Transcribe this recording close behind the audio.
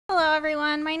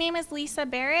everyone. My name is Lisa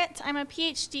Barrett. I'm a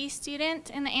PhD student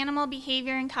in the Animal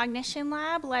Behavior and Cognition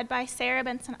Lab led by Sarah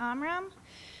Benson-Amram,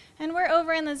 and we're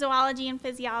over in the Zoology and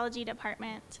Physiology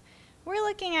department. We're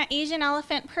looking at Asian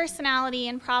elephant personality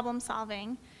and problem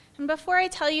solving. And before I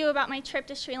tell you about my trip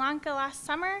to Sri Lanka last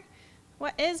summer,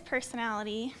 what is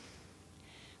personality?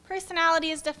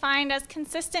 Personality is defined as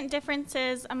consistent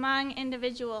differences among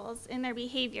individuals in their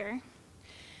behavior.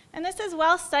 And this is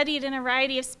well studied in a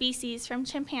variety of species, from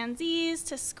chimpanzees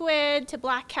to squid to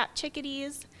black-capped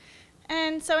chickadees.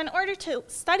 And so in order to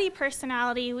study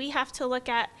personality, we have to look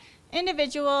at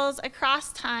individuals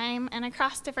across time and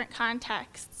across different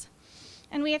contexts.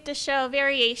 And we have to show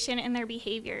variation in their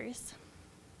behaviors.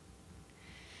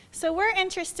 So we're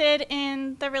interested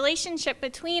in the relationship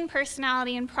between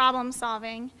personality and problem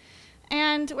solving.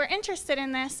 And we're interested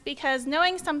in this because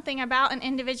knowing something about an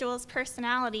individual's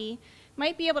personality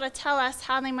might be able to tell us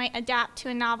how they might adapt to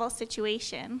a novel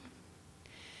situation.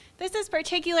 This is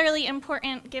particularly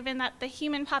important given that the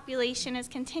human population is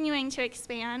continuing to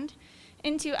expand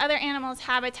into other animals'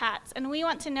 habitats, and we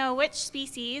want to know which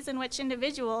species and which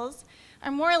individuals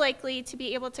are more likely to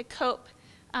be able to cope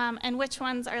and which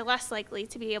ones are less likely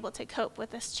to be able to cope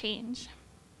with this change.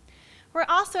 We're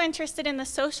also interested in the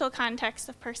social context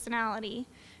of personality,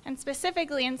 and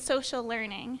specifically in social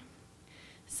learning.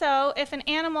 So if an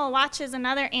animal watches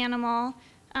another animal,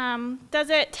 does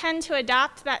it tend to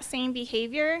adopt that same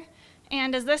behavior?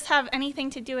 And does this have anything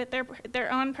to do with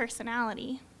their own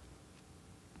personality?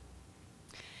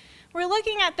 We're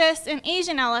looking at this in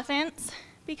Asian elephants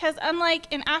because unlike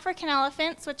in African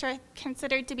elephants, which are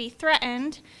considered to be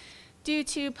threatened due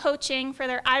to poaching for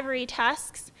their ivory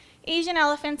tusks, Asian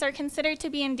elephants are considered to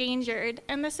be endangered,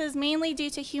 and this is mainly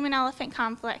due to human-elephant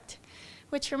conflict,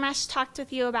 which Ramesh talked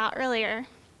with you about earlier.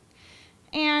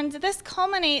 And this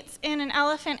culminates in an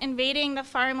elephant invading the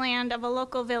farmland of a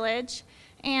local village,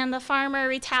 and the farmer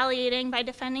retaliating by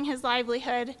defending his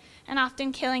livelihood and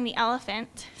often killing the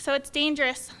elephant. So it's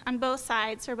dangerous on both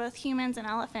sides for both humans and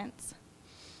elephants.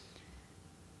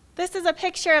 This is a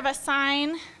picture of a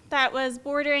sign that was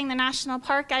bordering the national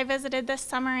park I visited this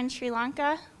summer in Sri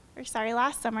Lanka,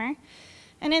 last summer.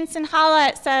 And in Sinhala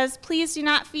it says, "Please do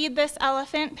not feed this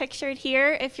elephant pictured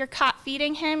here. If you're caught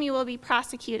feeding him, you will be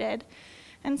prosecuted."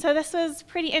 And so this was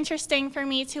pretty interesting for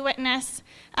me to witness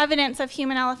evidence of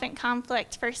human-elephant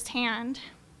conflict firsthand.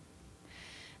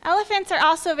 Elephants are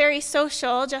also very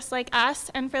social, just like us,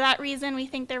 and for that reason we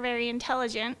think they're very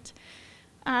intelligent.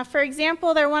 For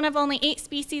example, they're one of only 8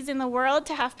 species in the world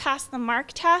to have passed the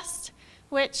mark test,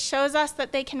 which shows us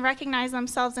that they can recognize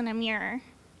themselves in a mirror.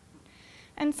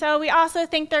 And so we also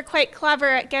think they're quite clever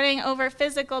at getting over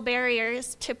physical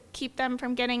barriers to keep them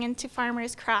from getting into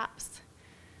farmers' crops.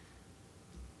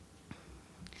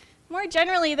 More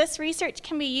generally, this research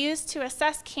can be used to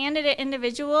assess candidate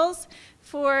individuals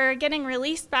for getting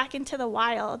released back into the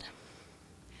wild.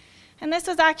 And this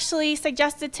was actually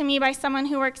suggested to me by someone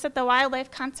who works at the Wildlife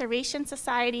Conservation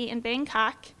Society in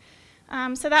Bangkok.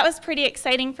 So that was pretty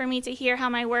exciting for me to hear how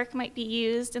my work might be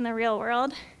used in the real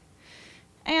world.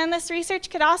 And this research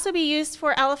could also be used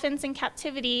for elephants in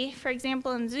captivity, for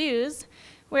example in zoos,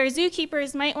 where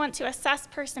zookeepers might want to assess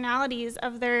personalities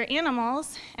of their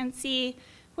animals and see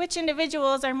which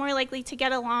individuals are more likely to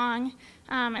get along.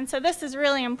 And so this is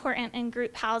really important in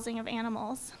group housing of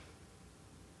animals.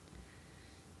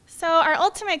 So our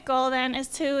ultimate goal then is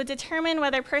to determine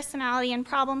whether personality and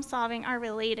problem solving are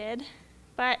related.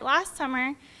 But last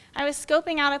summer, I was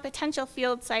scoping out a potential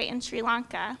field site in Sri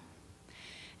Lanka.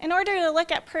 In order to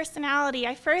look at personality,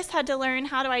 I first had to learn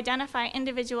how to identify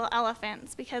individual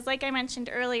elephants, because like I mentioned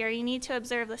earlier, you need to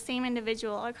observe the same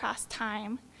individual across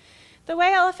time. The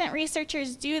way elephant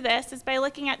researchers do this is by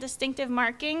looking at distinctive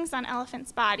markings on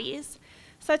elephants' bodies,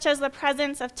 such as the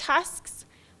presence of tusks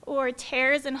or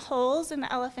tears and holes in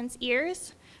the elephant's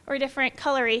ears, or different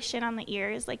coloration on the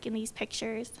ears, like in these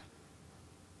pictures.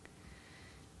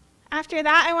 After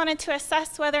that, I wanted to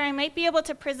assess whether I might be able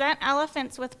to present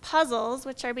elephants with puzzles,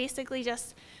 which are basically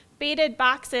just baited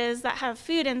boxes that have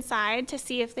food inside, to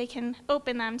see if they can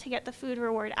open them to get the food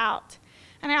reward out.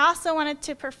 And I also wanted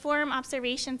to perform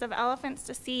observations of elephants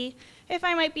to see if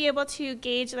I might be able to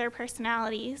gauge their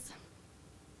personalities.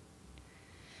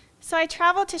 So I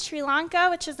traveled to Sri Lanka,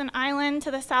 which is an island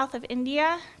to the south of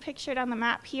India, pictured on the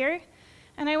map here.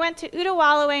 And I went to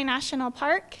Udawalawe National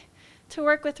Park to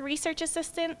work with research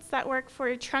assistants that work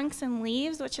for Trunks and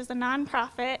Leaves, which is a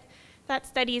nonprofit that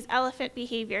studies elephant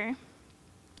behavior.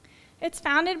 It's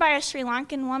founded by a Sri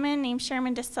Lankan woman named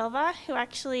Sherman De Silva, who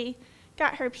actually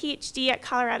got her PhD at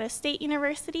Colorado State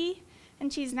University,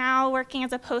 and she's now working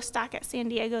as a postdoc at San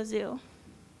Diego Zoo.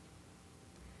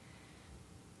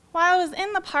 While I was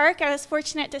in the park, I was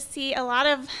fortunate to see a lot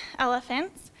of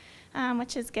elephants,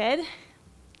 which is good.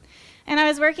 And I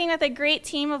was working with a great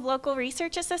team of local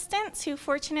research assistants who,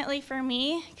 fortunately for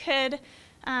me, could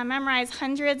memorize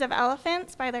hundreds of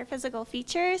elephants by their physical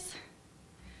features.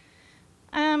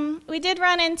 We did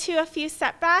run into a few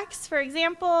setbacks. For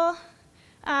example,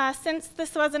 since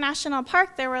this was a national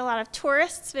park, there were a lot of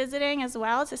tourists visiting as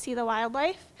well to see the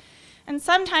wildlife. And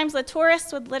sometimes the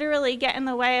tourists would literally get in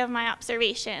the way of my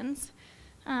observations,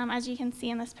 as you can see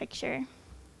in this picture.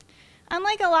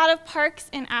 Unlike a lot of parks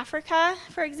in Africa,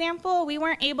 for example, we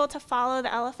weren't able to follow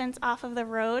the elephants off of the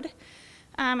road.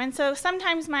 And so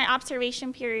sometimes my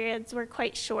observation periods were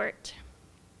quite short.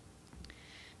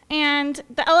 And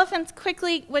the elephants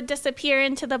quickly would disappear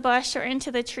into the bush or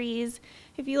into the trees.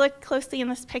 If you look closely in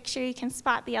this picture, you can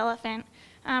spot the elephant.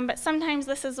 But sometimes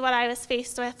this is what I was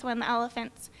faced with when the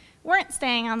elephants weren't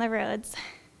staying on the roads.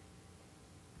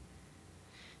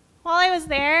 While I was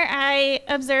there, I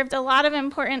observed a lot of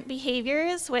important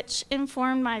behaviors which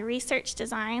informed my research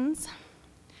designs.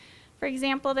 For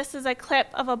example, this is a clip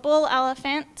of a bull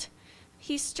elephant.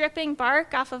 He's stripping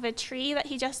bark off of a tree that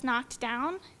he just knocked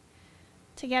down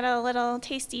to get a little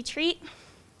tasty treat.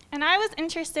 And I was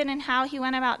interested in how he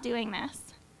went about doing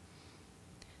this.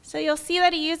 So you'll see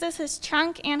that he uses his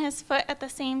trunk and his foot at the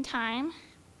same time.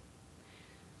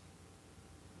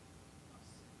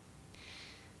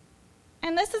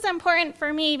 And this is important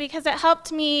for me because it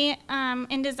helped me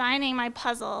in designing my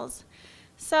puzzles.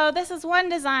 So this is one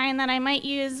design that I might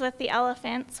use with the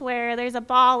elephants where there's a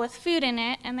ball with food in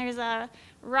it and there's a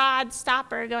rod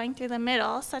stopper going through the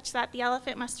middle such that the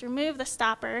elephant must remove the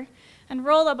stopper and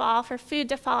roll the ball for food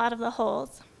to fall out of the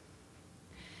holes.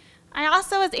 I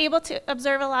also was able to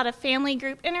observe a lot of family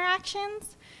group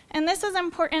interactions, and this is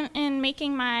important in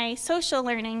making my social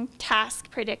learning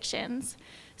task predictions.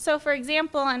 So for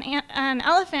example, an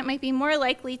elephant might be more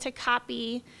likely to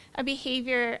copy a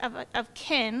behavior of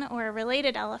kin or a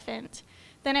related elephant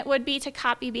than it would be to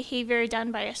copy behavior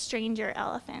done by a stranger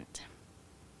elephant.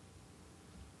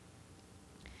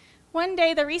 One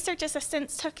day, the research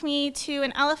assistants took me to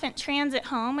an elephant transit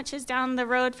home, which is down the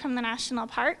road from the national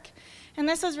park. And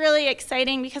this was really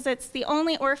exciting because it's the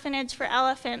only orphanage for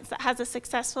elephants that has a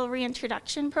successful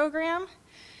reintroduction program.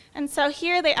 And so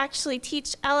here they actually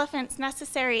teach elephants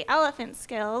necessary elephant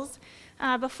skills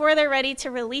before they're ready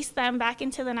to release them back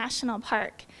into the national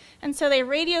park. And so they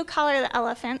radio collar the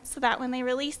elephants so that when they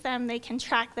release them, they can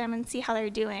track them and see how they're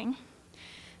doing.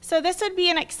 So this would be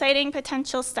an exciting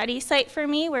potential study site for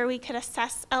me where we could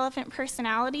assess elephant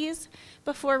personalities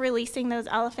before releasing those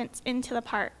elephants into the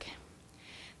park.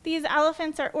 These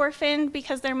elephants are orphaned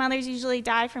because their mothers usually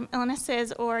die from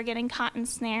illnesses or getting caught in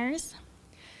snares.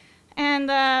 And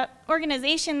the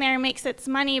organization there makes its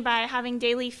money by having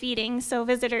daily feeding so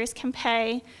visitors can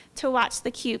pay to watch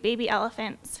the cute baby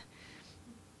elephants.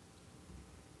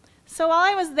 So while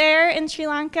I was there in Sri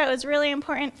Lanka, it was really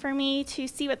important for me to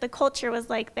see what the culture was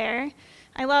like there.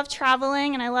 I love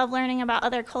traveling and I love learning about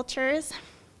other cultures.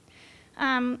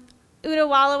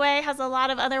 Utawalawe has a lot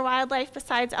of other wildlife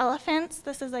besides elephants.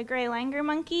 This is a gray langur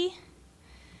monkey.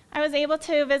 I was able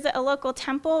to visit a local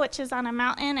temple, which is on a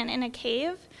mountain and in a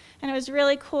cave, and it was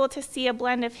really cool to see a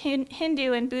blend of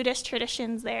Hindu and Buddhist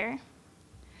traditions there.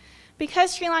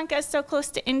 Because Sri Lanka is so close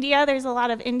to India, there's a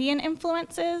lot of Indian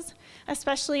influences,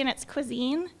 especially in its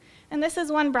cuisine. And this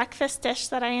is one breakfast dish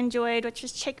that I enjoyed, which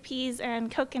was chickpeas and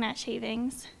coconut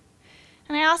shavings.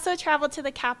 And I also traveled to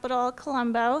the capital,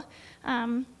 Colombo,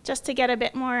 just to get a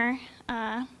bit more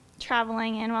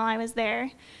traveling in while I was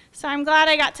there. So I'm glad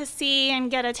I got to see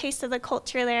and get a taste of the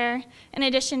culture there, in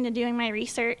addition to doing my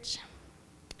research.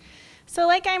 So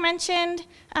like I mentioned,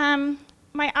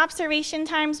 my observation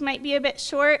times might be a bit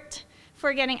short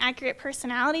for getting accurate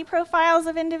personality profiles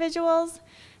of individuals,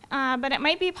 but it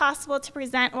might be possible to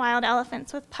present wild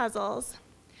elephants with puzzles,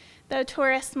 though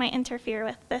tourists might interfere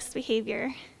with this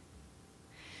behavior.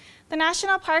 The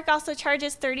national park also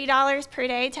charges $30 per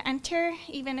day to enter,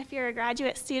 even if you're a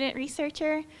graduate student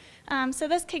researcher. So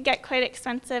this could get quite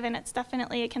expensive, and it's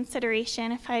definitely a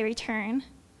consideration if I return.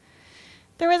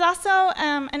 There was also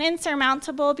an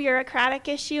insurmountable bureaucratic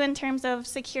issue in terms of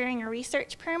securing a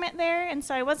research permit there, and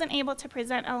so I wasn't able to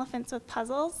present elephants with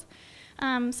puzzles.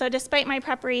 So despite my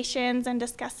preparations and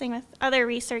discussing with other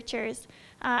researchers,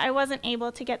 I wasn't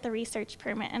able to get the research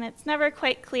permit, and it's never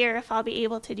quite clear if I'll be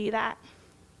able to do that.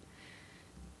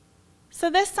 So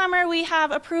this summer we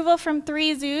have approval from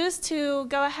 3 zoos to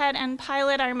go ahead and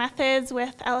pilot our methods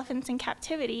with elephants in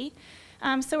captivity.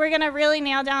 So we're going to really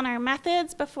nail down our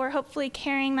methods before hopefully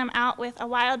carrying them out with a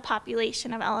wild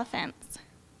population of elephants.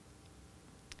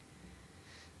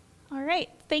 All right,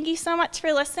 Thank you so much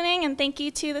for listening, and thank you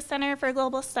to the Center for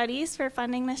Global Studies for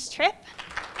funding this trip.